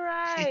 you're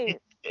right.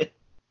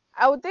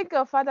 I would think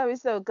of Father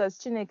Whistle because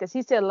Chineke, because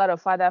he said a lot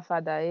of father,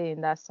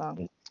 in that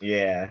song.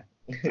 Yeah.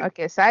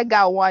 Okay, so I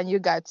got one, you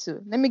got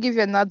two. Let me give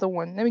you another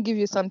one. Let me give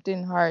you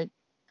something hard.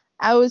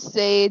 I would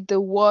say the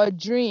word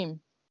dream.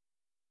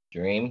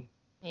 Dream.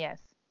 Yes.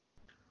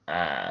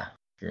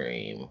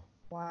 Dream.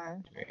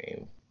 One,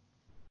 Dream.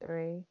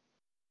 3,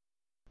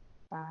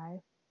 5,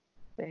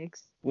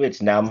 6.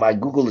 Which now my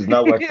Google is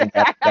not working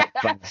that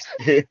fast.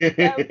 You're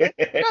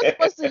not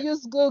supposed to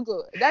use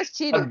Google. That's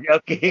cheating. I'm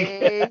joking.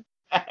 8,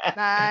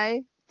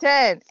 9,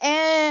 10.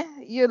 And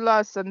you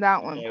lost on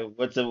that one. Yeah,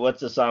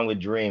 what's a song with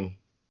Dream?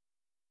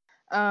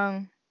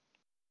 Um,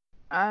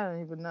 I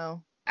don't even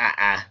know.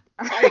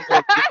 How you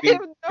gonna I give don't me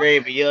even know.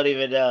 Dream and you don't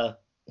even know?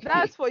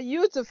 That's for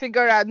you to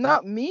figure out,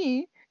 not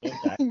me.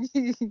 Okay.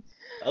 Okay,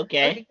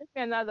 Okay. give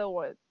me another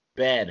one.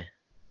 Bed.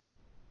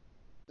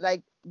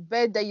 Like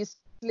bed that you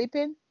sleep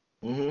in.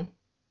 Mm-hmm.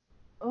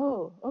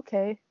 Oh,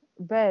 okay.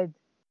 Bed.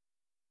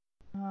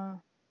 Uh,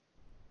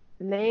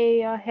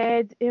 lay your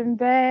head in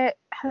bed.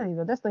 I don't even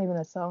know. That's not even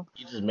a song.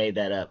 You just made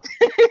that up.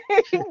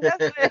 That's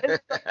not a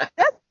song.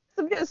 That's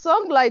to be a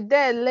song like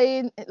that.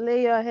 Lay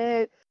your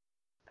head.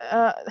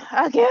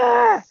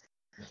 Okay.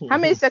 How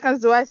many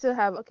seconds do I still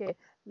have? Okay.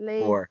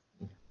 Lay. 4.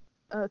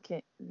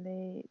 Okay.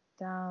 Lay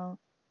down.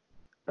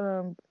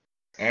 Um.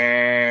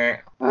 Eh,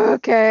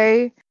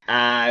 Okay.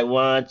 I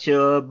want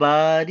your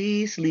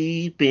body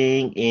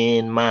sleeping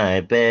in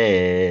my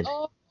bed.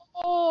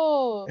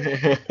 Oh,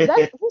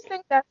 that who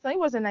sang that song? It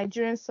was a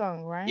Nigerian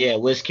song, right? Yeah,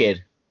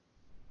 Kid.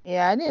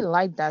 Yeah, I didn't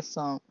like that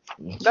song.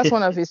 That's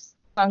one of his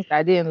songs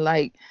I didn't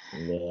like.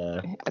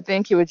 Yeah. I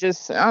think he was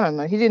just, I don't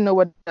know, he didn't know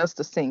what else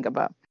to sing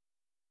about.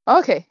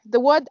 Okay, the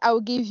word I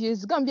will give you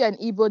is gonna be an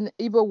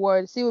Igbo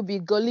word. So it will be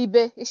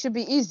golibe. It should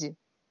be easy.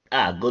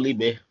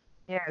 Golibe.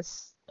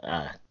 Yes.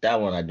 That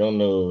one I don't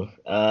know.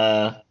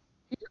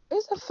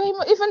 It's a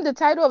famous, even the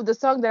title of the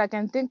song that I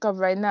can think of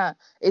right now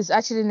is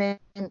actually named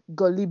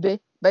Golibe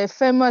by a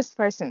famous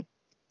person.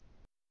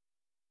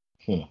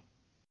 Hmm.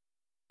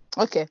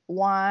 Okay,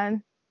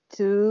 1,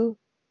 2,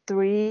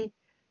 3,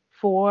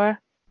 4,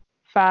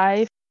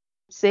 5,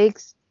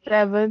 6,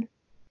 7,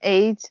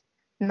 8,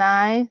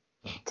 9,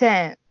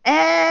 10.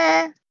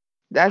 And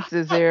that's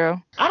the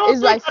zero. I don't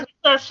It's by think I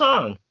know that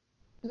song.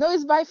 no,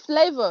 it's by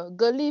Flavor.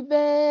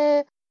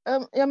 Golibe.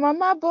 Your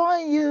mama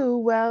born you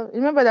well.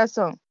 Remember that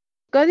song?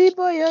 Golibe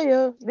yo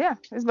yo. Yeah,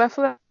 it's by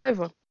Flavor.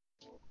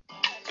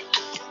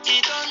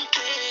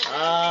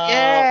 Oh,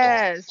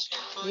 Yes.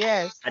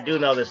 Yes. I do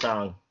know the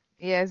song.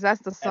 Yes,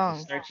 that's the I have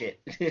to song. search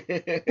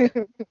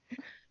it.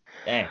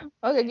 Dang.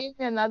 Okay, give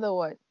me another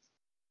one.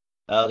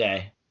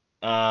 Okay.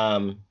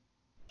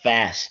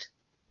 Fast.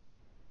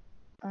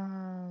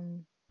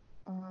 Um,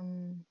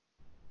 um,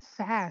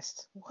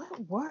 fast. What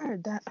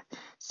word? That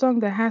song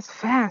that has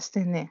fast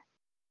in it.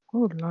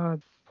 Oh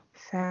Lord,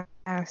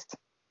 fast.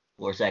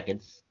 4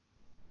 seconds.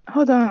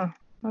 Hold on,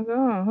 hold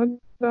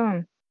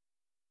on.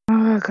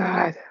 Oh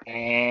God.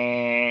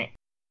 Eh,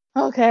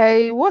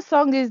 Okay, what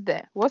song is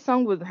that? What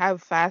song would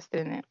have fast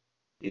in it?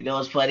 You know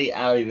what's funny?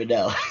 I don't even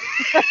know.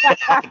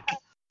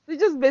 You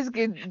just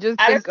basically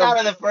just I just think of. thought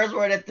of the first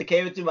word that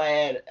came into my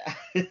head.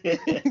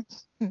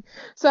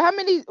 So how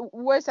many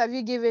words have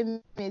you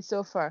given me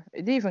so far?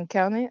 Did you even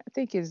count it? I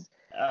think it's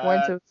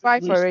one, two, At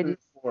five least three already. or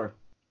four.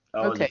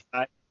 Oh, is Okay. it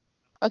five?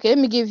 Okay, let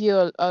me give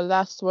you a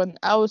last one.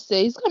 I would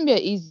say it's gonna be an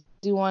easy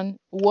one.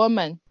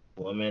 Woman.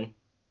 Woman.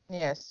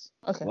 Yes.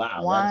 Okay.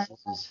 Wow, One,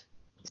 this is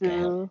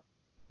okay. 2,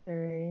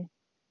 3,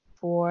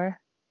 4,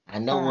 I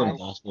know one 5,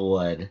 gospel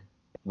one,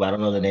 but I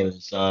don't know the 6, name of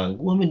the song.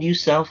 Woman, you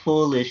sound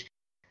foolish.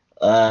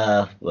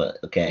 But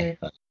okay.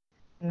 7,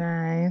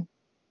 9,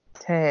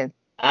 10.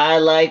 I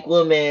like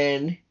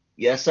women.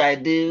 Yes, I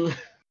do.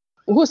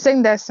 Who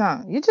sang that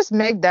song? You just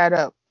make that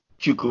up.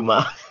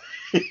 Chukuma.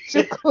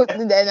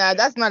 Nah,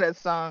 that's not a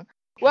song.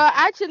 Well,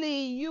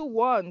 actually, you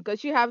won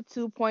because you have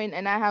 2 points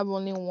and I have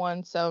only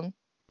one. So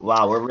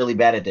Wow, we're really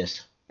bad at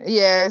this.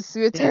 yes,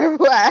 you're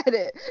terrible at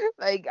it.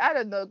 Like I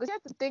don't know, because you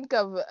have to think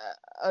of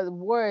a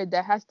word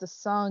that has the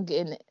song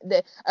in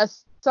it. A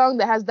song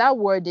that has that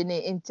word in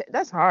it.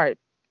 That's hard.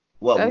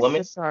 What, That's woman?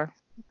 just hard.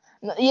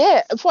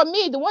 Yeah, for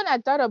me, the one I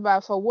thought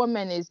about for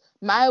woman is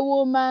my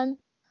woman,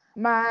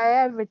 my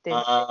everything.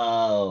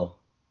 Oh,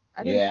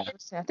 I don't know yeah. how to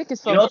say. I think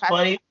it's You know from what's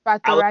funny?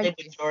 I would say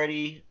Patoranking.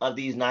 majority of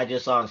these Niger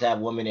songs have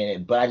women in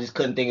it, but I just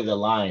couldn't think of the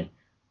line.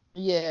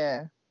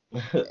 Yeah,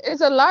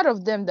 it's a lot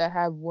of them that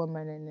have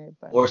woman in it,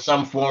 but Or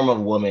some form of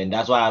woman.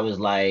 That's why I was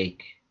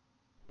like,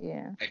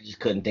 yeah. I just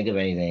couldn't think of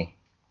anything.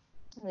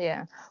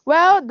 Yeah.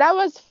 Well, that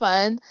was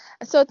fun.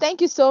 So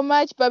thank you so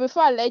much. But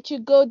before I let you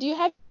go, do you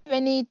have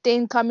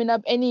anything coming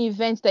up, any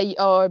events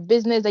or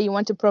business that you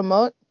want to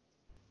promote?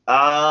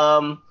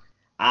 Um,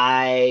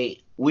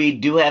 we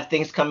do have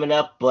things coming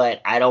up,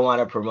 but I don't want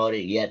to promote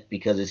it yet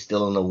because it's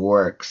still in the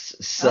works.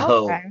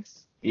 So Okay.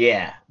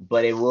 yeah,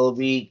 but it will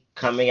be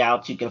coming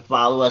out. You can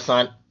follow us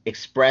on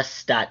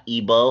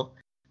express.ebo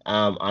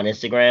on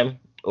Instagram,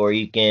 or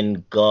you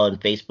can go on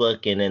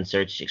Facebook and then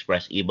search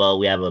Express Ebo.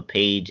 We have a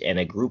page and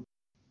a group,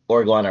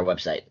 or go on our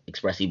website,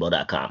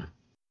 expressebo.com.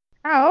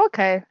 Oh,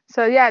 okay.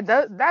 So yeah,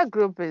 that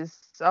group is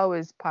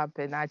always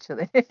popping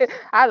actually.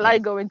 I Yeah,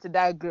 like going to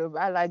that group.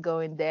 I like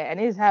going there, and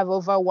it's have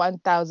over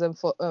 1,000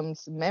 for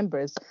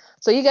members.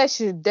 So you guys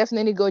should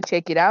definitely go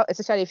check it out,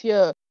 especially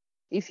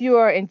if you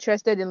are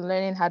interested in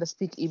learning how to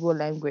speak Igbo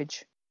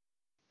language.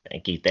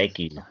 thank you, thank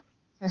you.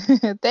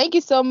 Thank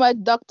you so much,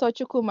 Dr.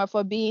 Chukuma,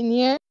 for being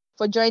here,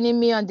 for joining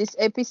me on this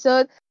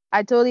episode.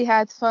 I totally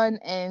had fun,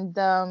 and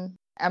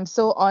I'm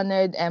so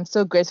honored. I'm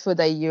so grateful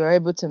that you were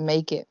able to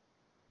make it.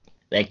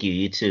 Thank you.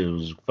 You too. It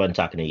was fun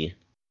talking to you.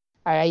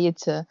 All right, you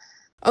too.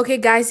 Okay,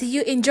 guys, if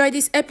you enjoyed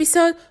this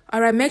episode, all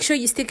right, make sure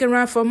you stick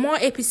around for more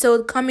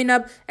episodes coming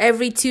up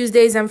every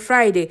Tuesdays and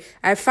Friday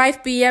at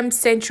 5 p.m.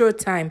 Central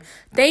Time.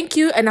 Thank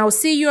you, and I'll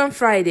see you on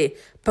Friday.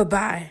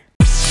 Bye-bye.